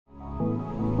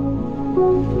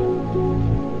नमस्कार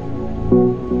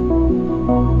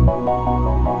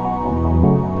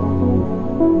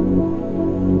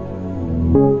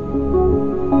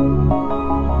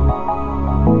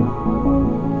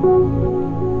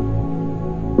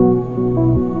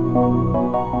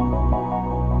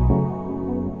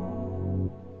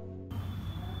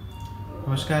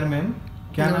मैम,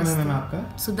 क्या नाम है मैम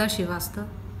आपका? सुधा श्रीवास्तव।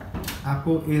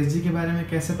 आपको एएसजी के बारे में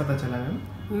कैसे पता चला मैम?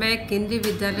 मैं केंद्रीय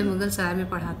विद्यालय मुगल सराय में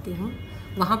पढ़ाती हूँ।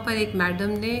 वहाँ पर एक मैडम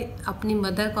ने अपनी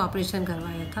मदर को ऑपरेशन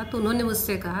करवाया था, तो उन्होंने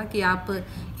मुझसे कहा कि आप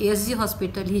एएसजी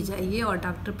हॉस्पिटल ही जाइए और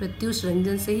डॉक्टर प्रत्युष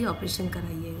रंजन से ही ऑपरेशन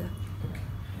कराइएगा।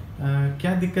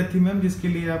 क्या दिक्कत थी मैम जिसके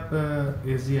लिए आप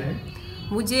एएसजी आए?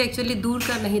 मुझे एक्चुअली दूर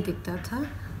का नहीं दिखता था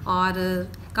और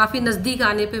काफ़ी नज़दीक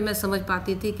आने पे मैं समझ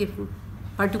पाती थी कि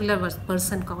पर्टिकुलर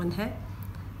पर्सन कौन है।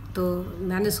 तो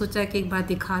मैंने सोचा कि एक बार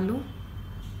दिखा लूँ,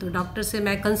 तो डॉक्टर से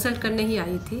मैं कंसल्ट करने ही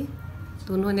आई थी।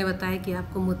 तो उन्होंने बताया कि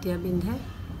आपको मोतियाबिंद है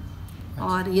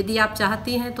और यदि आप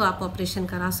चाहती हैं तो आप ऑपरेशन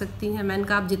करा सकती हैं। मैंने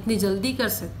कहा आप जितनी जल्दी कर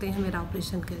सकते हैं मेरा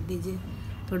ऑपरेशन कर दीजिए।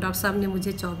 तो डॉक्टर साहब ने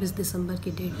मुझे 24 दिसंबर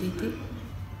की डेट दी थी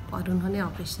और उन्होंने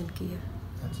ऑपरेशन किया।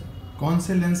 अच्छा, कौन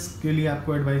से लेंस के लिए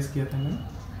आपको एडवाइस किया था मैम?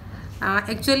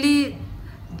 एक्चुअली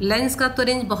लेंस का तो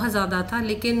रेंज बहुत ज़्यादा था,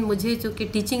 लेकिन मुझे जो कि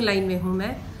टीचिंग लाइन में हूँ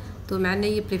मैं, तो मैंने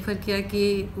ये प्रेफर किया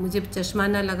कि मुझे चश्मा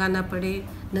ना लगाना पड़े,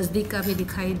 नज़दीक का भी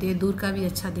दिखाई दे, दूर का भी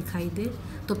अच्छा दिखाई दे।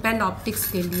 तो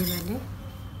पैनऑप्टिक्स के लिए मैंने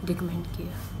रिकमेंड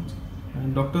किया।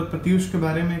 डॉक्टर प्रत्युष के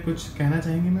बारे में कुछ कहना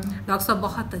चाहेंगे मैम? डॉक्टर साहब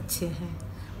बहुत अच्छे हैं,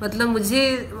 मतलब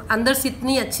मुझे अंदर से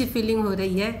इतनी अच्छी फीलिंग हो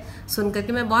रही है सुनकर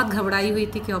के। मैं बहुत घबराई हुई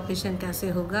थी कि ऑपरेशन कैसे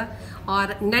होगा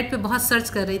और नेट पे बहुत सर्च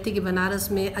कर रही थी कि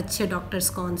बनारस में अच्छे डॉक्टर्स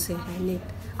कौन से हैं, नेट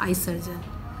आई सर्जन।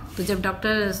 तो जब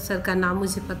डॉक्टर सर का नाम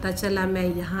मुझे पता चला,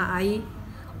 मैं यहाँ आई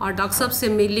और डॉक्टर साहब से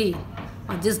मिली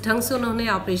और जिस ढंग से उन्होंने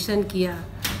ऑपरेशन किया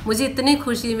मुझे इतनी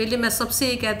खुशी मिली। मैं सबसे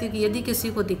ये कहती हूँ कि यदि किसी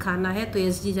को दिखाना है तो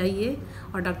एसजी जाइए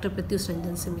और डॉक्टर प्रत्युष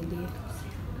रंजन से मिलिए।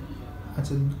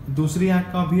 अच्छा, दूसरी आँख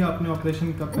का भी आपने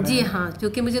ऑपरेशन कब कराया? जी हाँ,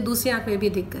 क्योंकि मुझे दूसरी आँख में भी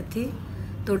दिक्कत थी।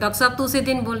 तो डॉक्टर साहब तो उसी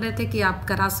दिन बोल रहे थे कि आप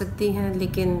करा सकती हैं,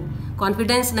 लेकिन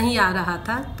कॉन्फिडेंस नहीं आ रहा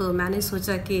था। तो मैंने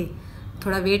सोचा कि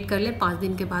थोड़ा वेट कर लें। 5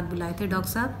 दिन के बाद बुलाए थे डॉक्टर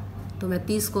साहब, तो मैं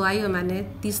 30 को आई और मैंने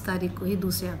 30 तारीख को ही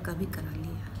दूसरी आँख का भी करा लिया।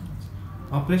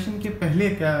 ऑपरेशन के पहले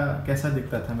कैसा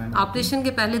दिखता था मैम? ऑपरेशन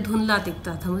के पहले धुंधला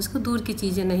दिखता था, मुझको दूर की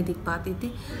चीज़ें नहीं दिख पाती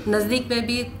थी। नज़दीक में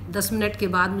भी 10 मिनट के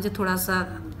बाद मुझे थोड़ा सा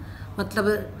मतलब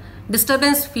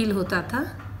डिस्टर्बेंस फील होता था,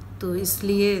 तो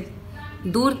इसलिए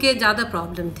दूर के ज़्यादा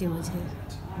प्रॉब्लम थी मुझे।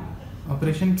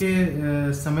 ऑपरेशन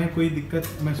के समय कोई दिक्कत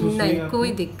महसूस नहीं?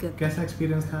 कोई दिक्कत। कैसा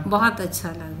एक्सपीरियंस था? बहुत अच्छा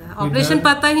लगा। ऑपरेशन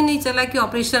पता ही नहीं चला कि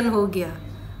ऑपरेशन हो गया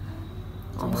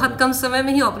और बहुत कम समय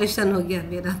में ही ऑपरेशन हो गया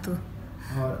मेरा। तो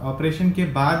और ऑपरेशन के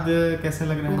बाद कैसा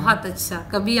लग रहा है? बहुत अच्छा,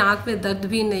 कभी आँख में दर्द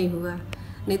भी नहीं हुआ।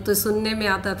 नहीं तो सुनने में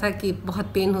आता था कि बहुत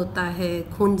पेन होता है,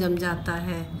 खून जम जाता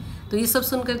है, तो ये सब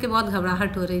सुन करके बहुत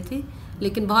घबराहट हो रही थी।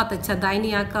 लेकिन बहुत अच्छा,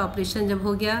 दाहिनी आँख का ऑपरेशन जब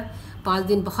हो गया 5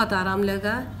 दिन बहुत आराम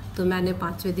लगा। तो मैंने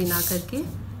 5वें दिन आकर के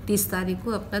 30 तारीख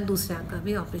को अपना दूसरे आँख का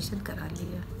भी ऑपरेशन करा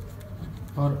लिया।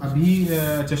 और अभी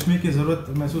चश्मे की ज़रूरत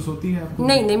महसूस होती है आपको?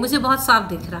 नहीं, मुझे बहुत साफ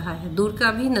दिख रहा है, दूर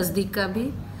का भी नज़दीक का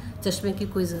भी। चश्मे की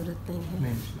कोई ज़रूरत नहीं है।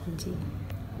 नहीं। जी,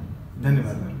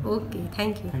 धन्यवाद ma'am. Okay,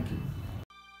 thank you. Thank you.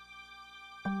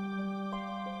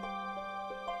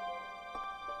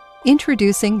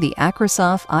 Introducing the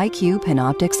Acrosoft IQ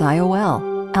Panoptix IOL,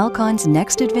 Alcon's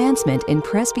next advancement in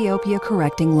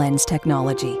presbyopia-correcting lens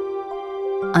technology.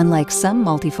 Unlike some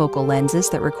multifocal lenses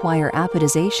that require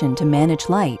apodization to manage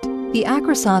light, the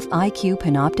Acrosoft IQ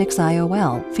Panoptix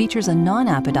IOL features a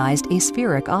non-apodized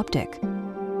aspheric optic.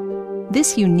 This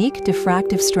unique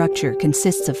diffractive structure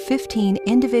consists of 15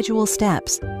 individual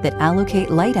steps that allocate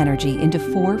light energy into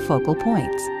 4 focal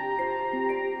points.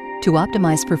 To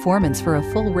optimize performance for a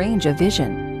full range of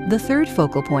vision, the third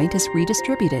focal point is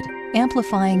redistributed,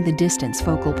 amplifying the distance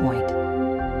focal point.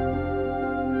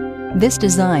 This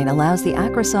design allows the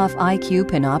Acrosoft IQ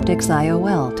Panoptix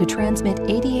IOL to transmit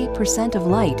 88% of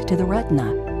light to the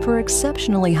retina for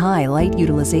exceptionally high light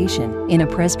utilization in a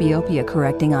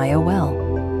presbyopia-correcting IOL.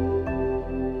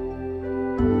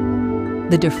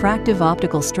 The diffractive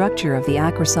optical structure of the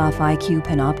Acrosoft IQ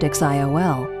Panoptix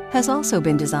IOL has also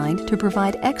been designed to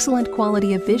provide excellent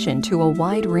quality of vision to a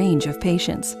wide range of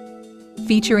patients.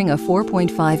 Featuring a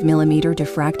 4.5 mm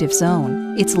diffractive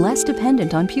zone, it's less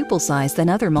dependent on pupil size than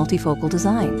other multifocal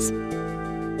designs.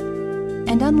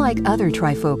 And unlike other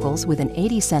trifocals with an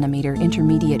 80 cm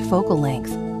intermediate focal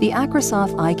length, the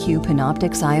Acrosoft IQ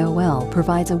Panoptix IOL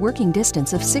provides a working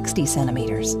distance of 60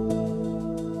 centimeters.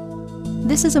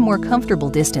 This is a more comfortable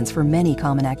distance for many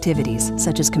common activities,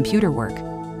 such as computer work.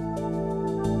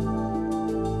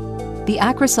 The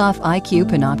Acrosoft IQ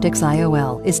Panoptix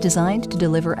IOL is designed to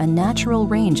deliver a natural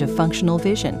range of functional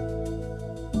vision,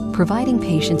 providing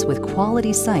patients with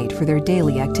quality sight for their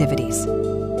daily activities.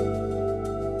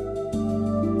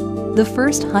 The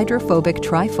first hydrophobic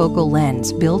trifocal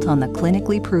lens built on the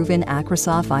clinically proven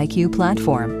Acrosoft IQ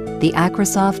platform, the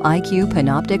Acrosoft IQ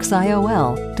Panoptix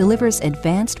IOL delivers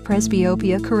advanced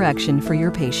presbyopia correction for your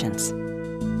patients.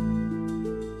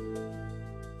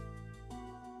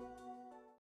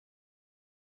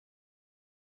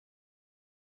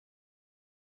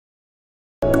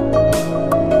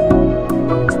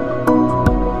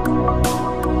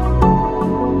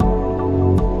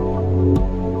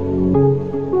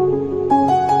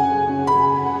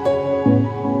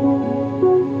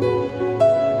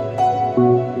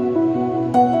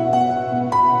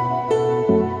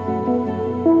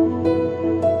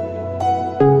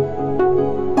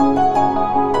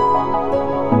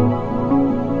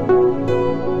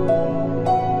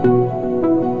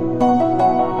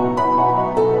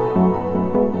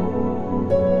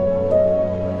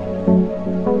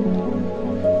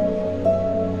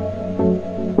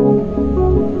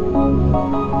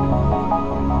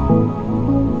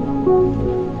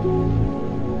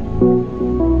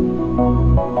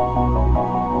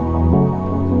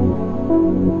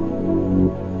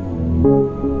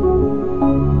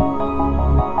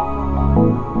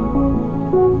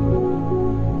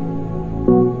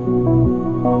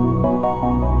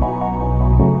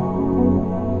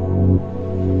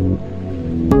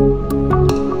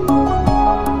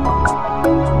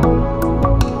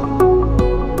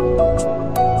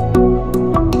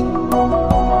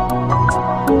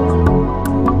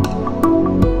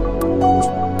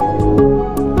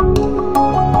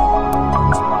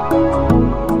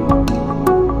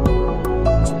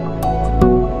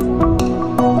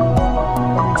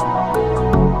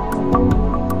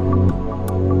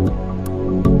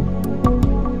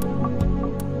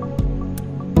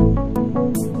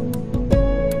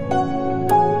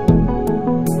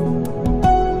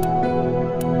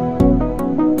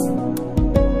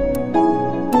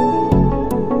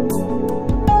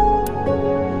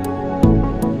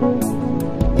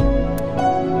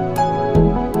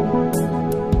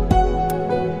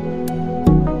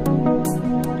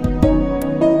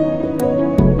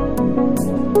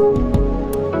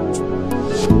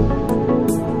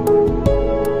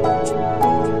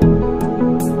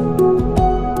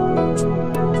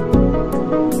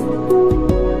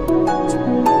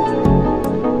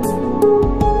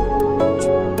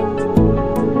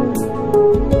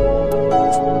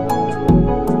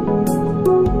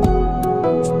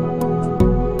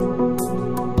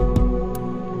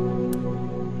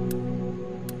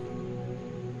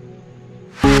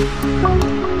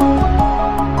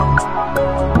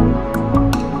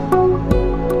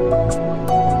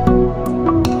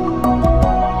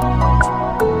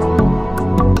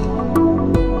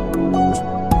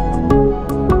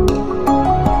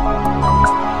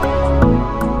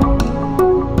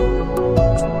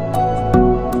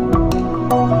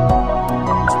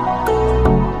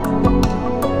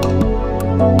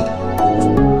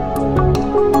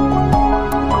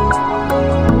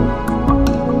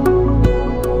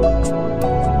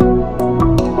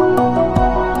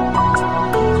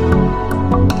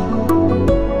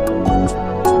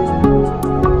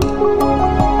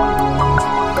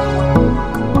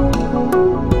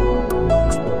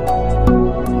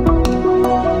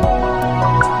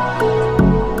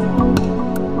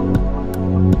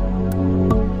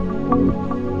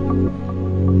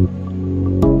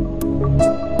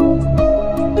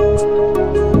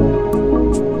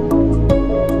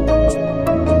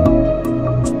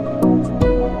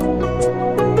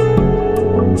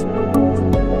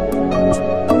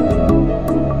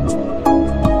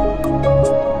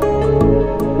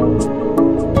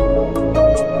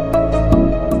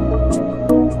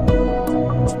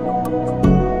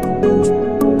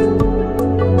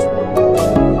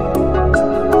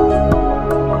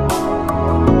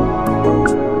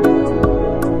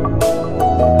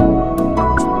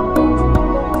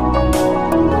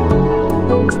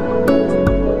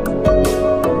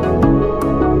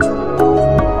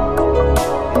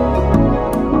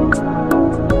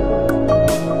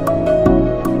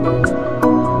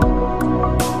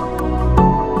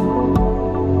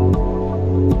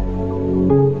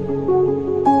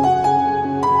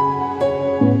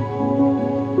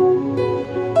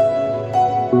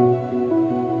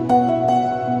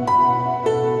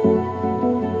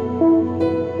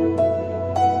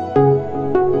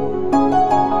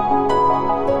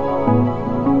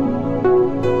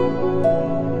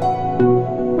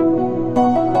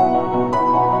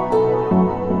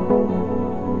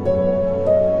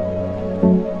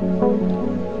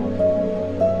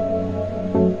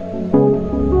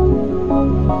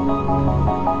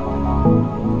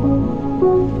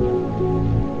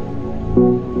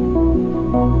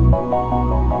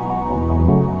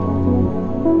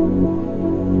 you.